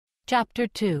Chapter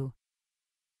 2.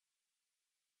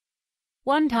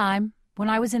 One time, when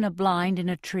I was in a blind in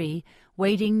a tree,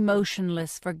 waiting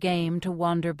motionless for game to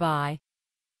wander by,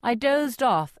 I dozed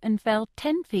off and fell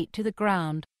 10 feet to the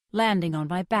ground, landing on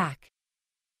my back.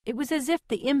 It was as if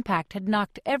the impact had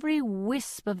knocked every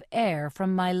wisp of air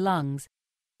from my lungs,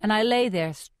 and I lay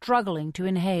there struggling to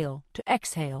inhale, to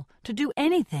exhale, to do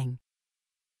anything.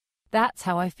 That's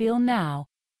how I feel now,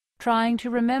 trying to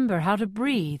remember how to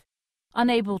breathe,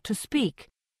 unable to speak,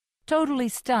 totally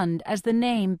stunned as the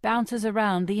name bounces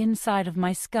around the inside of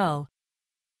my skull.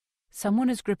 Someone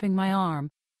is gripping my arm,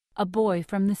 a boy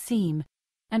from the seam,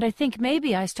 and I think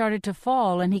maybe I started to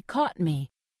fall and he caught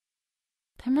me.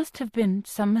 There must have been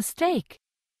some mistake.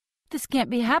 This can't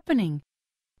be happening.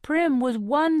 Prim was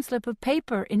one slip of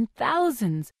paper in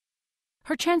thousands.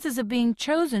 Her chances of being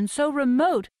chosen so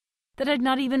remote that I'd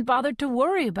not even bothered to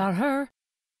worry about her.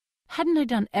 Hadn't I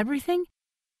done everything?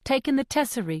 Taken the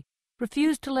tesserae,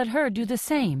 refused to let her do the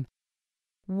same.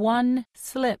 One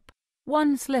slip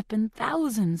in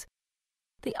thousands.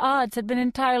 The odds had been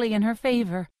entirely in her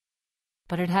favor,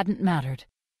 but it hadn't mattered.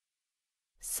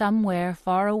 Somewhere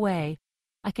far away,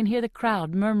 I can hear the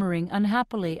crowd murmuring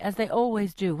unhappily as they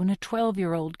always do when a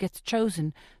 12-year-old gets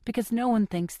chosen because no one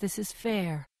thinks this is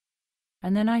fair.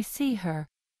 And then I see her,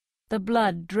 the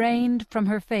blood drained from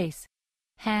her face,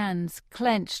 hands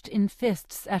clenched in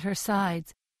fists at her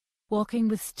sides, walking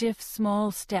with stiff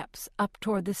small steps up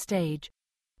toward the stage,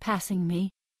 passing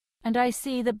me, and I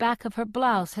see the back of her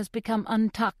blouse has become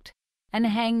untucked and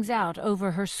hangs out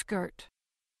over her skirt.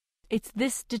 It's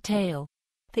this detail,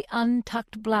 the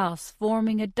untucked blouse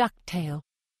forming a ducktail,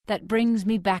 that brings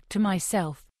me back to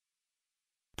myself.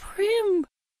 "Prim!"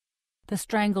 The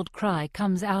strangled cry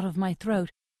comes out of my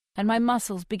throat, and my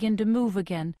muscles begin to move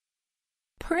again.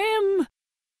 "Prim!"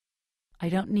 I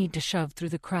don't need to shove through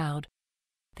the crowd.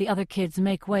 The other kids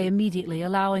make way immediately,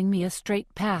 allowing me a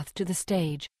straight path to the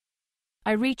stage.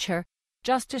 I reach her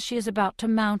just as she is about to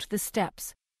mount the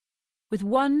steps. With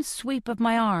one sweep of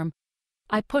my arm,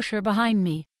 I push her behind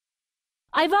me.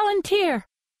 "I volunteer!"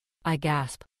 I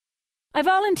gasp. "I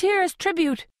volunteer as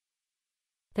tribute!"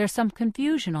 There's some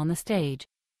confusion on the stage.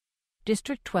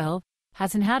 District 12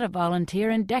 hasn't had a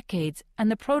volunteer in decades, and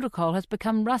the protocol has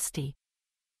become rusty.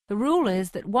 The rule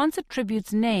is that once a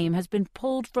tribute's name has been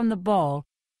pulled from the ball,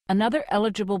 another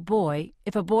eligible boy,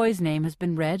 if a boy's name has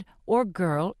been read, or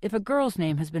girl, if a girl's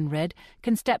name has been read,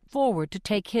 can step forward to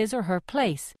take his or her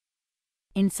place.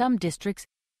 In some districts,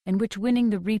 in which winning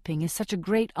the reaping is such a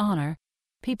great honor,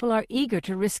 people are eager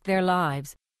to risk their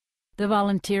lives. The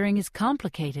volunteering is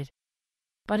complicated.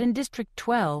 But in District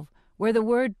 12, where the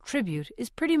word tribute is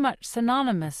pretty much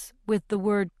synonymous with the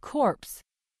word corpse,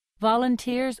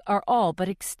 volunteers are all but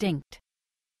extinct.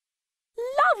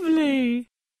 "Lovely,"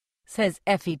 says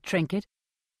Effie Trinket.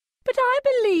 "But I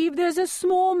believe there's a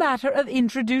small matter of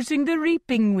introducing the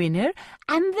reaping winner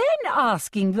and then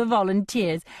asking for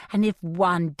volunteers, and if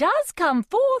one does come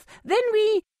forth, then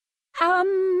we,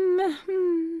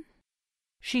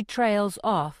 She trails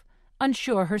off,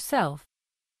 unsure herself.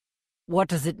 "What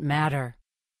does it matter?"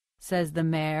 says the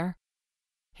mayor.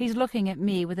 He's looking at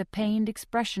me with a pained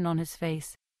expression on his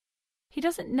face. He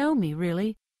doesn't know me,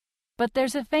 really, but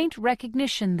there's a faint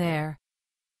recognition there.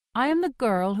 I am the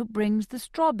girl who brings the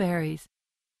strawberries,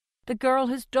 the girl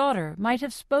his daughter might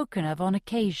have spoken of on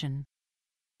occasion,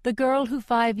 the girl who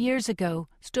 5 years ago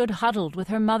stood huddled with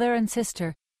her mother and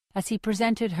sister as he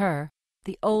presented her,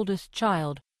 the oldest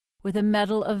child, with a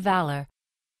medal of valor,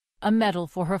 a medal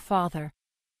for her father,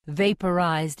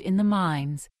 vaporized in the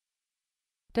mines.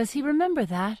 Does he remember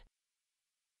that?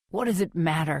 "What does it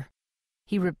matter?"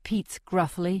 he repeats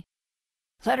gruffly.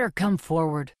 "Let her come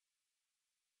forward."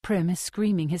 Prim is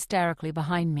screaming hysterically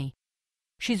behind me.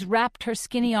 She's wrapped her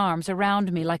skinny arms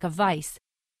around me like a vice.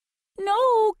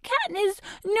 "No, Katniss,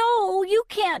 no, you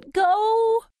can't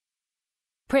go."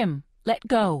 "Prim, let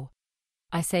go,"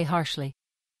 I say harshly,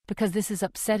 because this is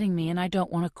upsetting me and I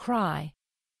don't want to cry.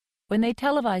 When they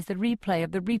televise the replay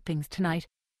of the reapings tonight,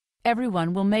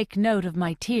 everyone will make note of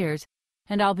my tears,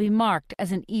 and I'll be marked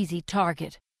as an easy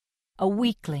target, a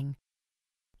weakling.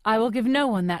 I will give no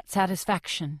one that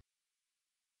satisfaction.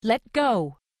 Let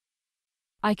go.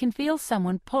 I can feel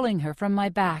someone pulling her from my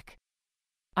back.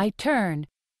 I turn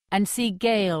and see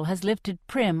Gale has lifted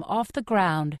Prim off the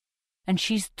ground, and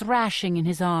she's thrashing in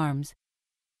his arms.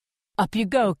 "Up you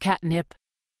go, Catnip,"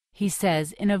 he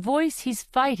says in a voice he's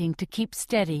fighting to keep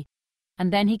steady,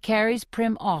 and then he carries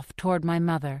Prim off toward my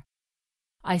mother.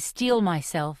 I steel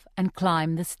myself and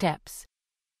climb the steps.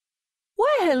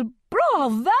 "Well,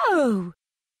 bravo!"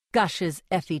 gushes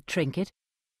Effie Trinket.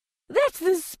 "That's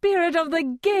the spirit of the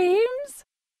games."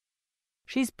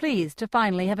 She's pleased to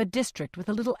finally have a district with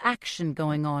a little action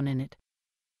going on in it.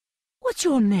 "What's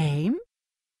your name?"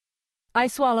 I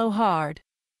swallow hard.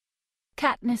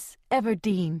 Katniss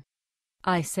Everdeen,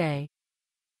 I say.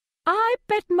 "I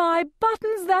bet my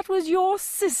buttons that was your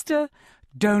sister.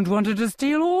 Don't want her to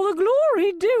steal all the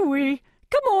glory, do we?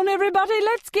 Come on, everybody,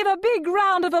 let's give a big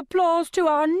round of applause to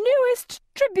our newest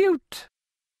tribute,"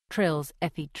 trills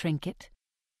Effie Trinket.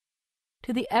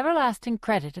 To the everlasting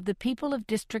credit of the people of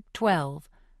District 12,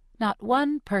 not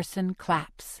one person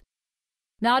claps.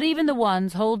 Not even the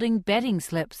ones holding betting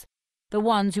slips, the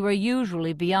ones who are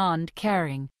usually beyond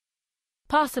caring.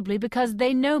 Possibly because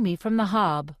they know me from the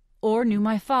Hob, or knew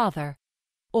my father,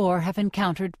 or have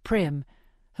encountered Prim,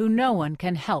 who no one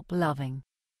can help loving.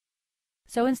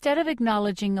 So instead of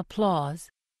acknowledging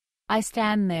applause, I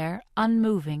stand there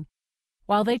unmoving,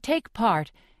 while they take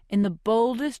part in the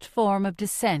boldest form of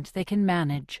dissent they can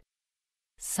manage,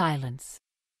 silence,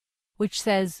 which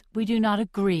says we do not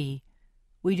agree,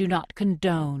 we do not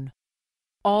condone.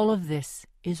 All of this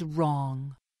is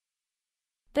wrong.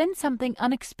 Then something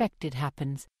unexpected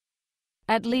happens.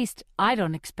 At least I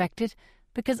don't expect it,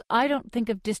 because I don't think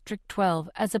of District 12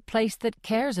 as a place that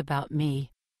cares about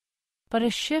me. But a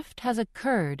shift has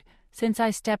occurred since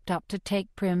I stepped up to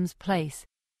take Prim's place,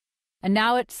 and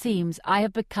now it seems I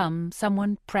have become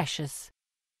someone precious.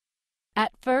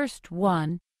 At first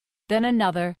one, then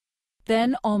another,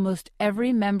 then almost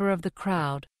every member of the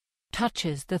crowd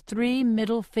touches the 3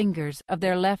 middle fingers of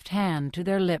their left hand to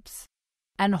their lips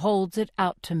and holds it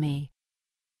out to me.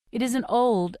 It is an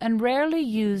old and rarely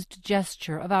used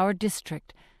gesture of our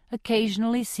district,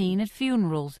 occasionally seen at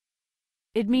funerals.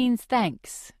 It means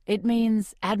thanks, it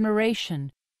means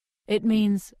admiration, it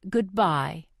means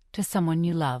goodbye to someone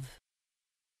you love.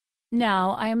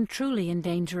 Now I am truly in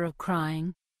danger of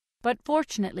crying, but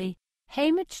fortunately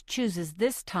Haymitch chooses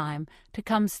this time to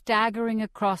come staggering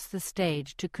across the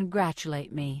stage to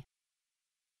congratulate me.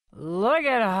 "Look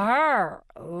at her!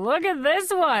 Look at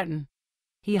this one!"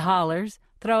 he hollers,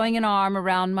 throwing an arm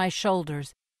around my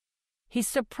shoulders. He's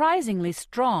surprisingly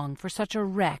strong for such a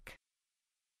wreck.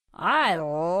 "I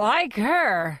like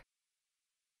her!"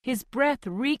 His breath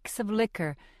reeks of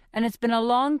liquor, and it's been a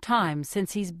long time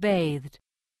since he's bathed.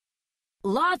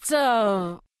 "Lots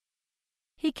of..."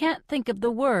 He can't think of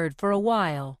the word for a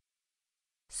while.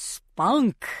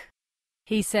 "Spunk,"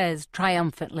 he says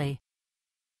triumphantly.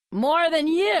 "More than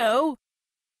you!"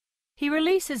 He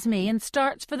releases me and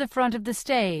starts for the front of the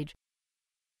stage.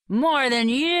 "More than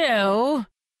you!"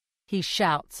 he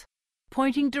shouts,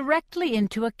 pointing directly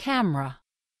into a camera.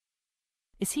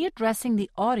 Is he addressing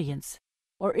the audience,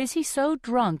 or is he so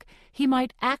drunk he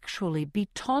might actually be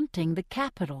taunting the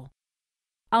Capitol?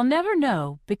 I'll never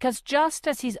know, because just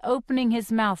as he's opening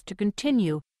his mouth to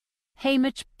continue,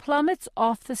 Haymitch plummets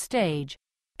off the stage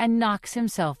and knocks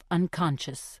himself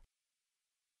unconscious.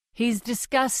 He's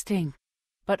disgusting,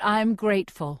 but I'm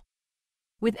grateful.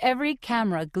 With every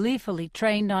camera gleefully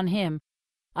trained on him,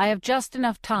 I have just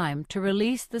enough time to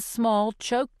release the small,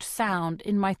 choked sound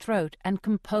in my throat and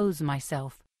compose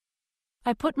myself.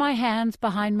 I put my hands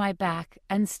behind my back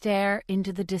and stare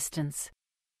into the distance.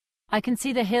 I can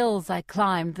see the hills I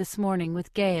climbed this morning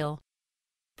with Gale.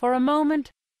 For a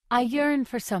moment, I yearn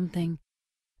for something,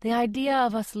 the idea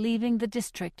of us leaving the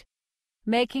district,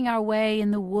 making our way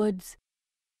in the woods,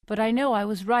 but I know I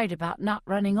was right about not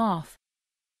running off,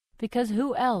 because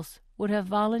who else would have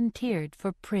volunteered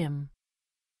for Prim?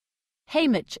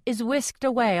 Haymitch is whisked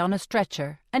away on a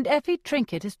stretcher, and Effie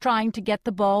Trinket is trying to get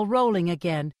the ball rolling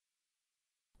again.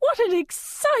 "What an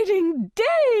exciting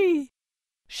day!"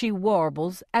 she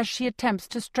warbles as she attempts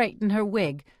to straighten her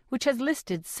wig, which has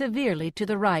listed severely to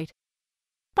the right.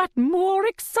 "But more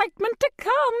excitement to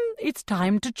come! It's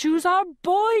time to choose our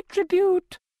boy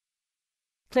tribute."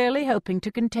 Clearly hoping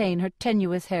to contain her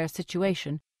tenuous hair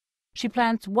situation, she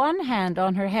plants one hand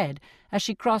on her head as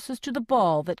she crosses to the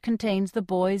ball that contains the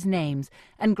boys' names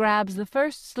and grabs the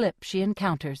first slip she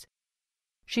encounters.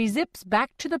 She zips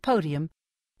back to the podium,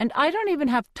 and I don't even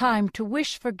have time to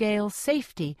wish for Gale's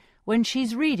safety when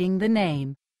she's reading the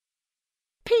name.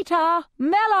 Peter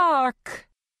Mellark!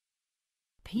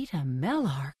 Peter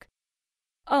Mellark?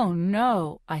 Oh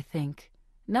no, I think.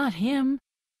 Not him.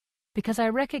 Because I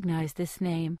recognize this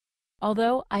name,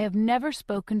 although I have never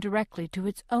spoken directly to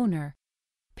its owner,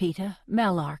 Peter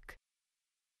Mellark.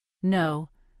 No,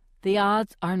 the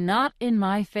odds are not in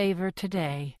my favor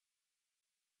today.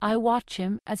 I watch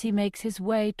him as he makes his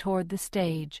way toward the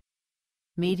stage.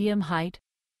 Medium height,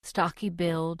 stocky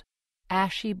build,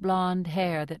 ashy blonde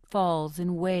hair that falls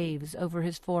in waves over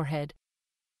his forehead.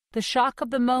 The shock of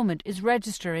the moment is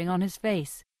registering on his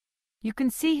face. You can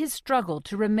see his struggle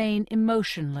to remain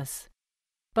emotionless.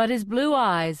 but his blue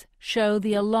eyes show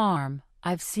the alarm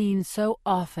I've seen so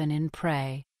often in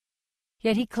prey.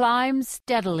 Yet he climbs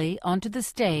steadily onto the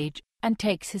stage and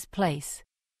takes his place.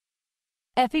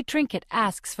 Effie Trinket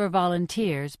asks for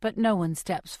volunteers, but no one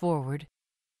steps forward.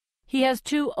 He has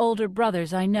 2 older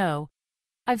brothers I know.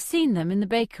 I've seen them in the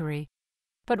bakery,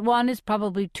 but one is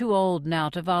probably too old now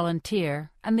to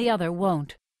volunteer, and the other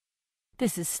won't.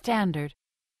 This is standard.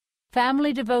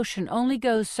 Family devotion only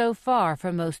goes so far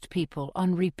for most people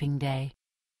on reaping day.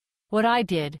 What I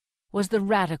did was the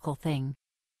radical thing.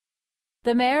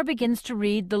 The mayor begins to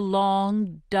read the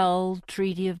long, dull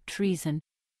treaty of treason,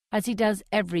 as he does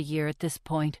every year at this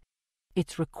point.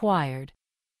 It's required.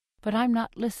 But I'm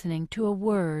not listening to a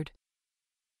word.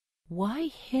 Why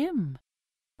him?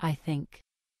 I think.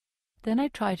 Then I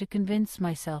try to convince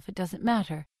myself it doesn't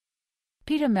matter.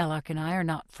 Peter Mellark and I are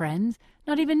not friends,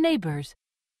 not even neighbors.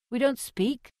 We don't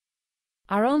speak.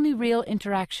 Our only real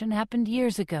interaction happened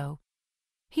years ago.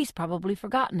 He's probably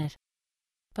forgotten it.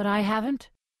 But I haven't,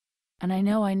 and I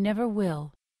know I never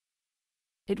will.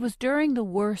 It was during the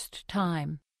worst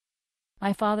time.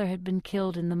 My father had been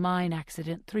killed in the mine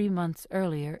accident 3 months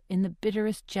earlier, in the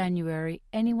bitterest January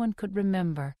anyone could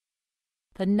remember.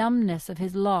 The numbness of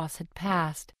his loss had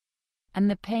passed, and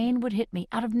the pain would hit me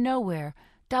out of nowhere,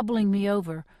 doubling me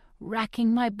over,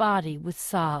 racking my body with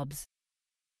sobs.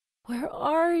 "Where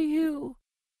are you?"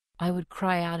 I would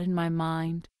cry out in my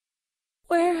mind.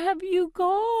 "Where have you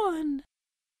gone?"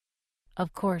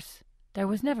 Of course, there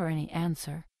was never any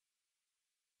answer.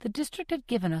 The district had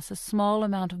given us a small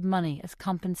amount of money as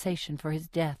compensation for his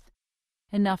death,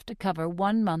 enough to cover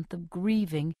 1 month of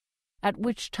grieving, at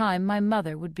which time my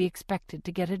mother would be expected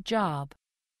to get a job.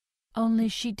 Only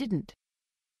she didn't.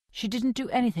 She didn't do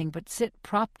anything but sit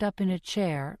propped up in a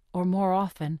chair, or more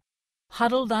often,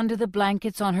 huddled under the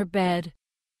blankets on her bed,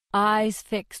 eyes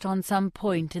fixed on some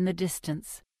point in the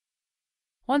distance.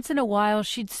 Once in a while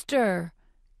she'd stir,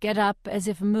 get up as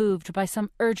if moved by some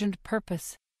urgent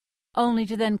purpose, only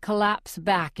to then collapse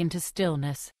back into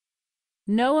stillness.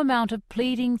 No amount of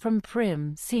pleading from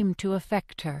Prim seemed to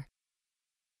affect her.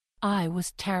 I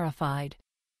was terrified.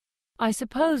 I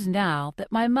suppose now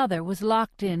that my mother was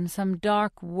locked in some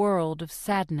dark world of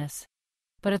sadness,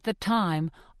 but at the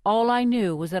time all I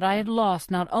knew was that I had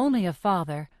lost not only a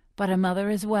father, but a mother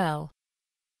as well.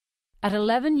 At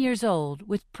 11 years old,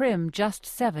 with Prim just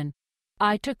 7,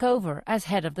 I took over as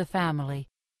head of the family.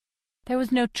 There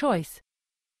was no choice.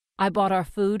 I bought our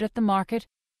food at the market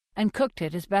and cooked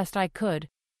it as best I could,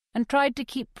 and tried to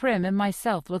keep Prim and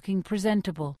myself looking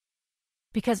presentable.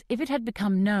 Because if it had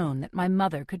become known that my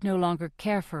mother could no longer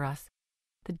care for us,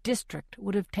 the district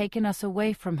would have taken us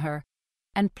away from her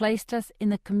and placed us in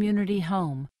the community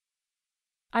home.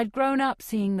 I'd grown up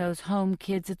seeing those home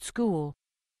kids at school,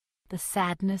 the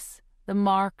sadness, the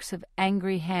marks of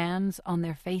angry hands on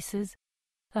their faces,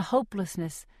 the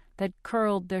hopelessness that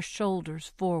curled their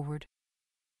shoulders forward.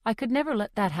 I could never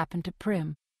let that happen to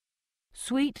Prim.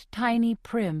 Sweet, tiny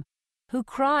Prim, who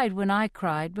cried when I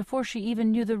cried before she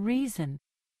even knew the reason,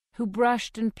 who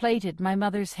brushed and plaited my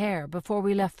mother's hair before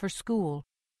we left for school,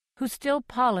 who still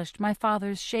polished my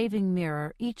father's shaving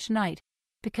mirror each night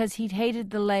because he'd hated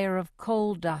the layer of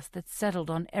coal dust that settled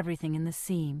on everything in the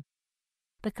seam.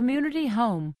 The community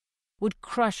home would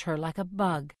crush her like a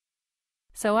bug,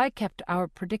 so I kept our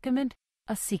predicament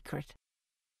a secret.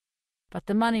 But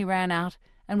the money ran out,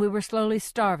 and we were slowly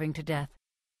starving to death.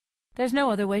 There's no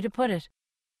other way to put it.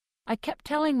 I kept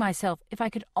telling myself if I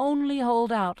could only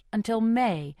hold out until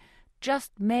May,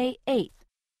 just May 8th,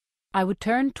 I would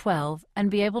turn 12 and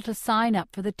be able to sign up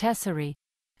for the Tesserae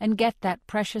and get that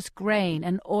precious grain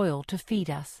and oil to feed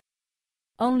us.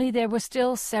 Only there were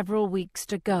still several weeks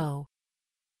to go.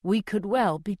 We could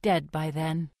well be dead by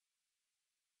then.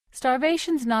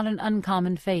 Starvation's not an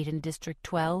uncommon fate in District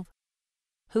 12.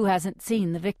 Who hasn't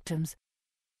seen the victims?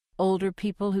 Older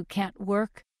people who can't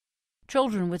work,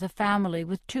 children with a family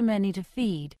with too many to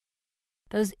feed,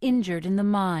 those injured in the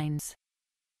mines,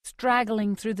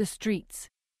 straggling through the streets,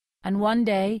 and one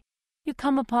day you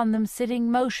come upon them sitting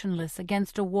motionless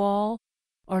against a wall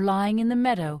or lying in the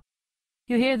meadow.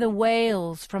 You hear the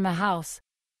wails from a house,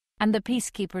 and the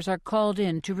peacekeepers are called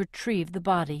in to retrieve the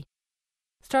body.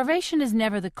 Starvation is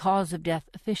never the cause of death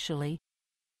officially.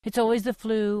 It's always the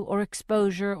flu or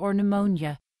exposure or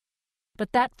pneumonia.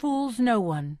 But that fools no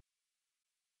one.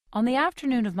 On the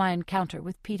afternoon of my encounter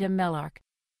with Peter Mellark,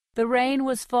 the rain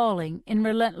was falling in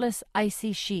relentless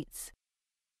icy sheets.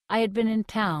 I had been in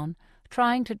town,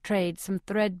 trying to trade some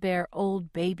threadbare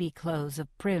old baby clothes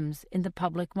of Prim's in the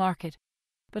public market,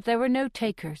 but there were no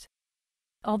takers.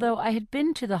 Although I had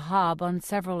been to the Hob on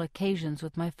several occasions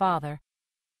with my father,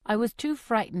 I was too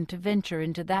frightened to venture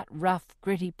into that rough,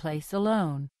 gritty place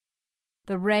alone.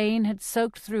 The rain had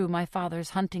soaked through my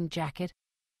father's hunting jacket,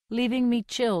 leaving me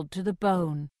chilled to the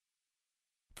bone.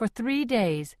 For 3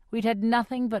 days we'd had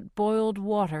nothing but boiled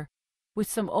water, with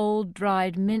some old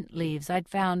dried mint leaves I'd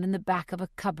found in the back of a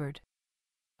cupboard.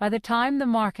 By the time the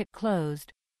market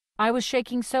closed, I was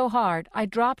shaking so hard I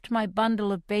dropped my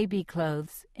bundle of baby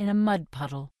clothes in a mud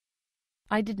puddle.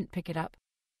 I didn't pick it up,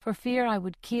 for fear I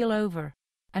would keel over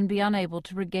and be unable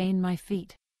to regain my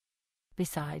feet.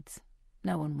 Besides,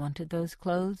 no one wanted those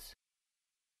clothes.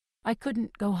 I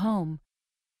couldn't go home,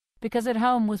 because at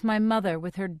home was my mother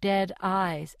with her dead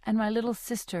eyes and my little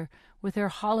sister with her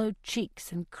hollowed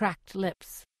cheeks and cracked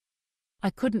lips. I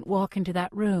couldn't walk into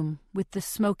that room with the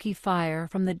smoky fire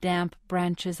from the damp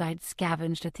branches I'd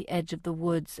scavenged at the edge of the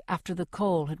woods after the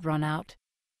coal had run out,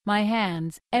 my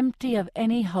hands empty of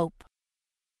any hope.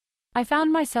 I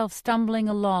found myself stumbling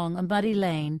along a muddy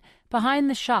lane behind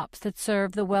the shops that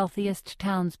serve the wealthiest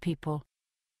townspeople.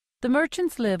 The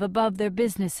merchants live above their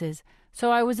businesses,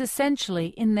 so I was essentially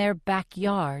in their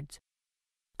backyards.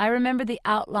 I remember the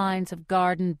outlines of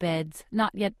garden beds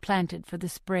not yet planted for the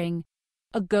spring,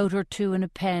 a goat or two in a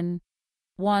pen,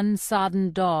 one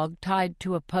sodden dog tied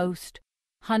to a post,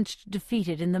 hunched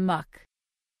defeated in the muck.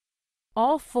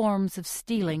 All forms of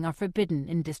stealing are forbidden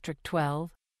in District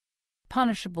 12,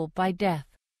 punishable by death,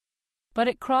 but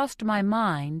it crossed my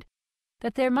mind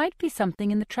that there might be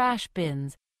something in the trash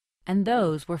bins, and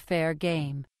those were fair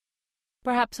game.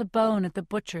 Perhaps a bone at the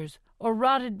butcher's or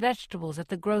rotted vegetables at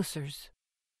the grocer's.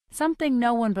 Something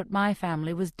no one but my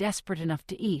family was desperate enough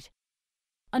to eat.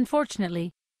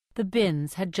 Unfortunately, the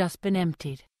bins had just been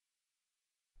emptied.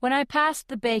 When I passed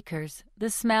the baker's, the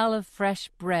smell of fresh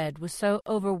bread was so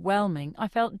overwhelming I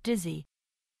felt dizzy.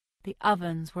 The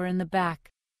ovens were in the back,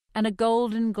 and a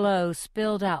golden glow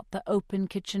spilled out the open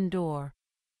kitchen door.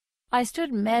 I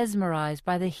stood mesmerized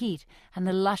by the heat and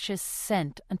the luscious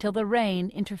scent until the rain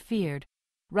interfered,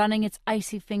 running its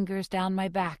icy fingers down my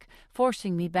back,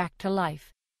 forcing me back to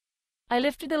life. I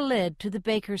lifted the lid to the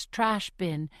baker's trash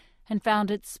bin and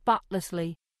found it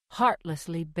spotlessly,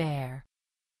 heartlessly bare.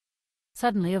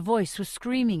 Suddenly a voice was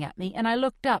screaming at me, and I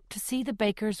looked up to see the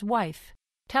baker's wife,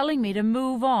 telling me to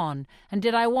move on, and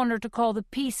did I want her to call the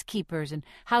peacekeepers, and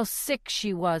how sick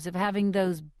she was of having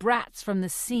those brats from the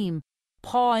seam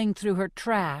pawing through her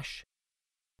trash.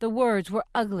 The words were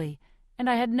ugly, and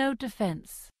I had no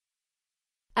defense.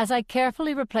 As I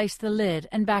carefully replaced the lid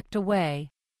and backed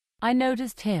away, I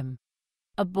noticed him,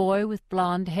 a boy with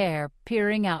blonde hair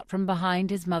peering out from behind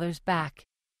his mother's back.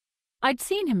 I'd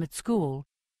seen him at school.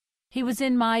 He was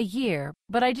in my year,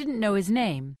 but I didn't know his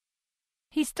name.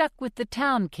 He stuck with the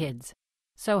town kids,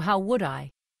 so how would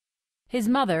I? His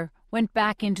mother went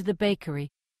back into the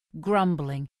bakery,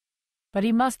 grumbling, but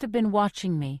he must have been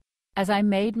watching me as I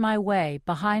made my way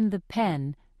behind the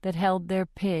pen that held their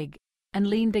pig and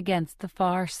leaned against the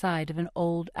far side of an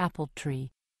old apple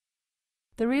tree.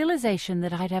 The realization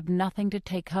that I'd have nothing to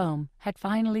take home had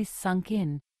finally sunk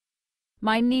in.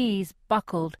 My knees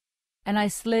buckled, and I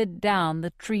slid down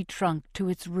the tree trunk to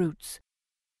its roots.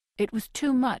 It was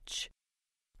too much.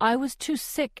 I was too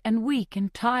sick and weak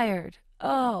and tired.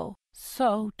 Oh,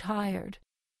 so tired.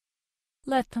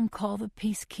 Let them call the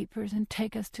peacekeepers and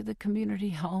take us to the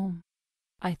community home,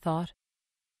 I thought.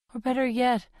 Or better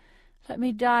yet, let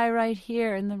me die right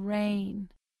here in the rain.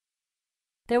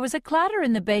 There was a clatter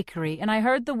in the bakery, and I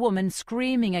heard the woman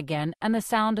screaming again and the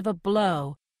sound of a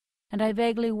blow, and I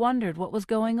vaguely wondered what was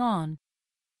going on.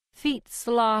 Feet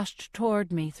sloshed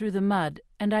toward me through the mud,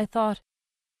 and I thought,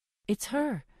 "It's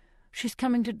her. She's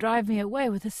coming to drive me away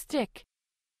with a stick."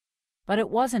 But it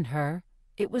wasn't her.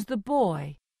 It was the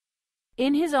boy.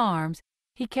 In his arms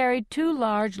he carried 2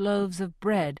 large loaves of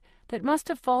bread that must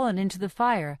have fallen into the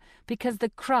fire because the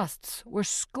crusts were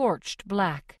scorched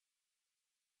black.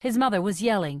 His mother was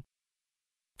yelling,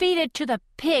 "Feed it to the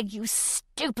pig, you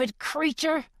stupid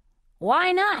creature!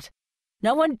 Why not?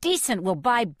 No one decent will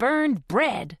buy burned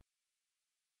bread."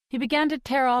 He began to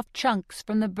tear off chunks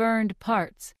from the burned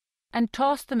parts and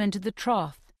toss them into the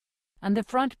trough, and the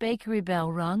front bakery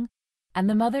bell rung, and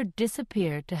the mother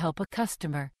disappeared to help a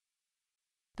customer.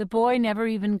 The boy never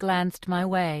even glanced my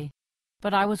way,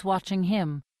 but I was watching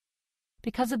him.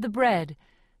 Because of the bread,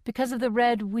 because of the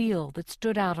red wheal that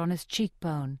stood out on his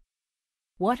cheekbone.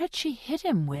 What had she hit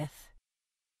him with?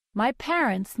 My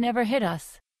parents never hit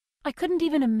us. I couldn't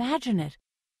even imagine it.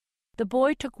 The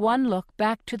boy took one look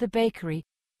back to the bakery,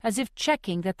 as if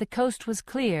checking that the coast was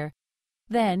clear.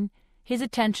 Then, his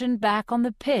attention back on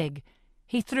the pig,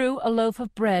 he threw a loaf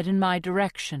of bread in my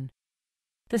direction.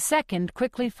 The second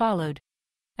quickly followed,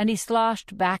 and he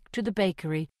sloshed back to the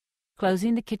bakery,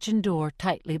 closing the kitchen door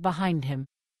tightly behind him.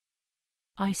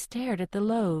 I stared at the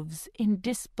loaves in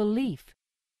disbelief.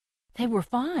 They were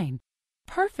fine,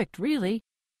 perfect really,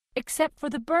 except for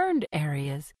the burned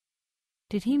areas.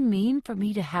 Did he mean for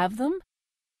me to have them?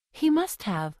 He must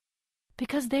have,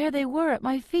 because there they were at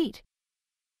my feet.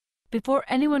 Before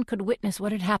anyone could witness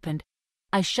what had happened,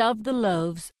 I shoved the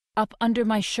loaves up under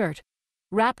my shirt,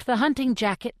 wrapped the hunting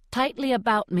jacket tightly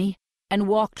about me, and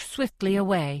walked swiftly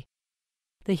away.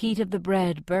 The heat of the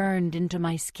bread burned into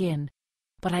my skin,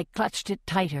 but I clutched it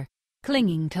tighter,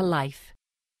 clinging to life.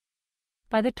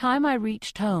 By the time I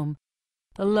reached home,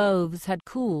 the loaves had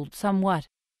cooled somewhat,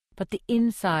 but the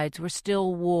insides were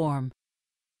still warm.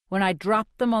 When I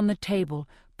dropped them on the table,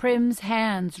 Prim's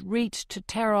hands reached to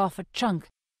tear off a chunk,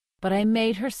 but I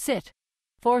made her sit,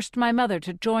 forced my mother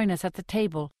to join us at the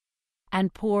table,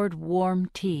 and poured warm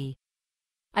tea.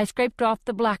 I scraped off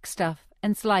the black stuff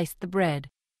and sliced the bread.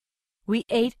 We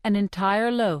ate an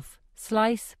entire loaf,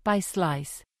 slice by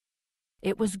slice.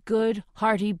 It was good,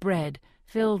 hearty bread,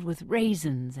 filled with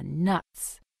raisins and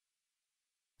nuts.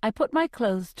 I put my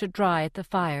clothes to dry at the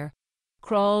fire,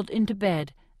 crawled into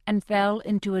bed, and fell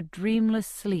into a dreamless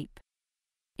sleep.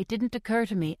 It didn't occur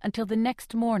to me until the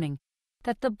next morning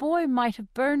that the boy might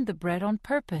have burned the bread on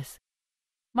purpose,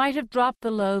 might have dropped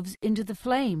the loaves into the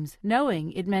flames,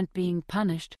 knowing it meant being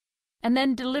punished, and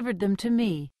then delivered them to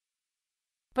me.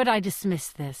 But I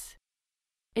dismissed this.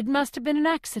 It must have been an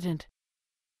accident.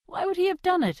 Why would he have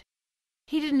done it?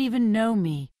 He didn't even know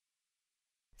me.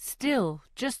 Still,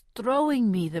 just throwing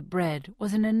me the bread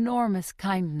was an enormous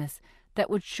kindness that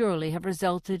would surely have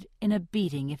resulted in a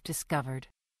beating if discovered.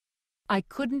 I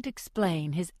couldn't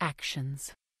explain his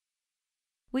actions.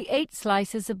 We ate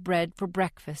slices of bread for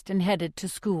breakfast and headed to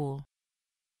school.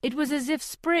 It was as if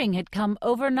spring had come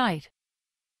overnight.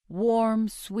 Warm,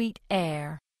 sweet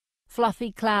air,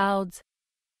 fluffy clouds.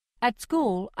 At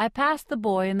school, I passed the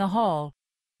boy in the hall.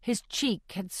 His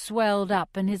cheek had swelled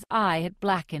up and his eye had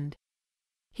blackened.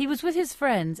 He was with his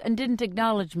friends and didn't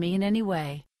acknowledge me in any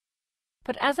way.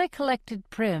 But as I collected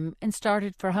Prim and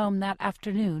started for home that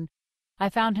afternoon, I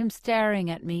found him staring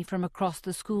at me from across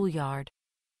the schoolyard.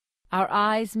 Our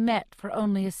eyes met for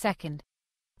only a second.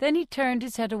 Then he turned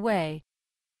his head away.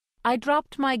 I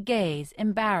dropped my gaze,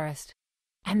 embarrassed,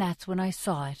 and that's when I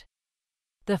saw it.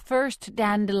 The first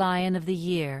dandelion of the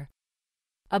year.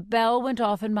 A bell went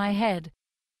off in my head.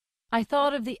 I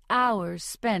thought of the hours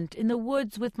spent in the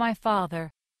woods with my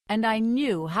father, and I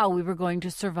knew how we were going to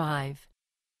survive.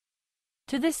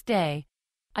 To this day,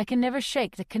 I can never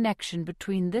shake the connection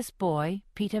between this boy,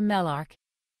 Peter Mellark,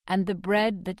 and the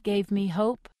bread that gave me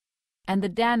hope, and the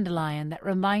dandelion that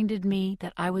reminded me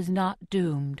that I was not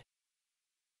doomed.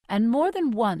 And more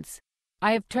than once,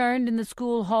 I have turned in the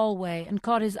school hallway and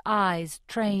caught his eyes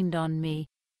trained on me,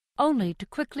 only to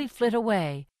quickly flit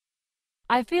away.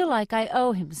 I feel like I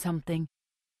owe him something,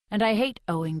 and I hate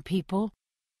owing people.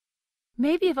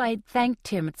 Maybe if I had thanked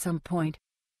him at some point,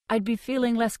 I'd be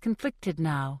feeling less conflicted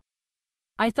now.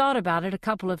 I thought about it a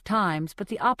couple of times, but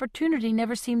the opportunity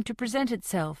never seemed to present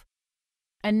itself.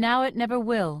 And now it never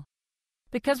will,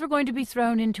 because we're going to be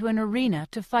thrown into an arena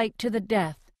to fight to the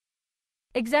death.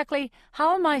 Exactly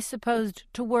how am I supposed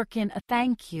to work in a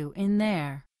thank you in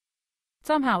there?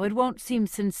 Somehow it won't seem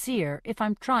sincere if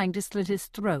I'm trying to slit his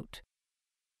throat.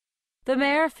 The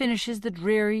mayor finishes the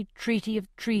dreary treaty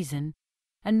of treason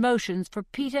and motions for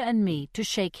Peter and me to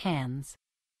shake hands.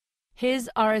 His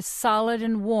are as solid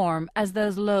and warm as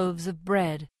those loaves of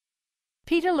bread.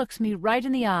 Peter looks me right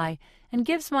in the eye and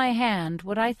gives my hand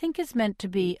what I think is meant to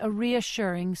be a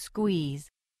reassuring squeeze.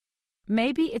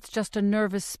 Maybe it's just a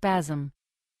nervous spasm.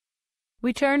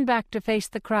 We turn back to face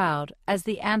the crowd as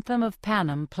the anthem of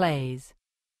Panem plays.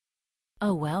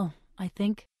 Oh well, I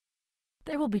think.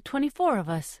 There will be 24 of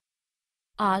us.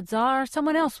 Odds are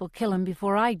someone else will kill him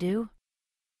before I do.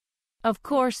 Of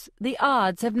course, the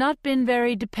odds have not been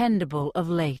very dependable of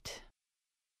late.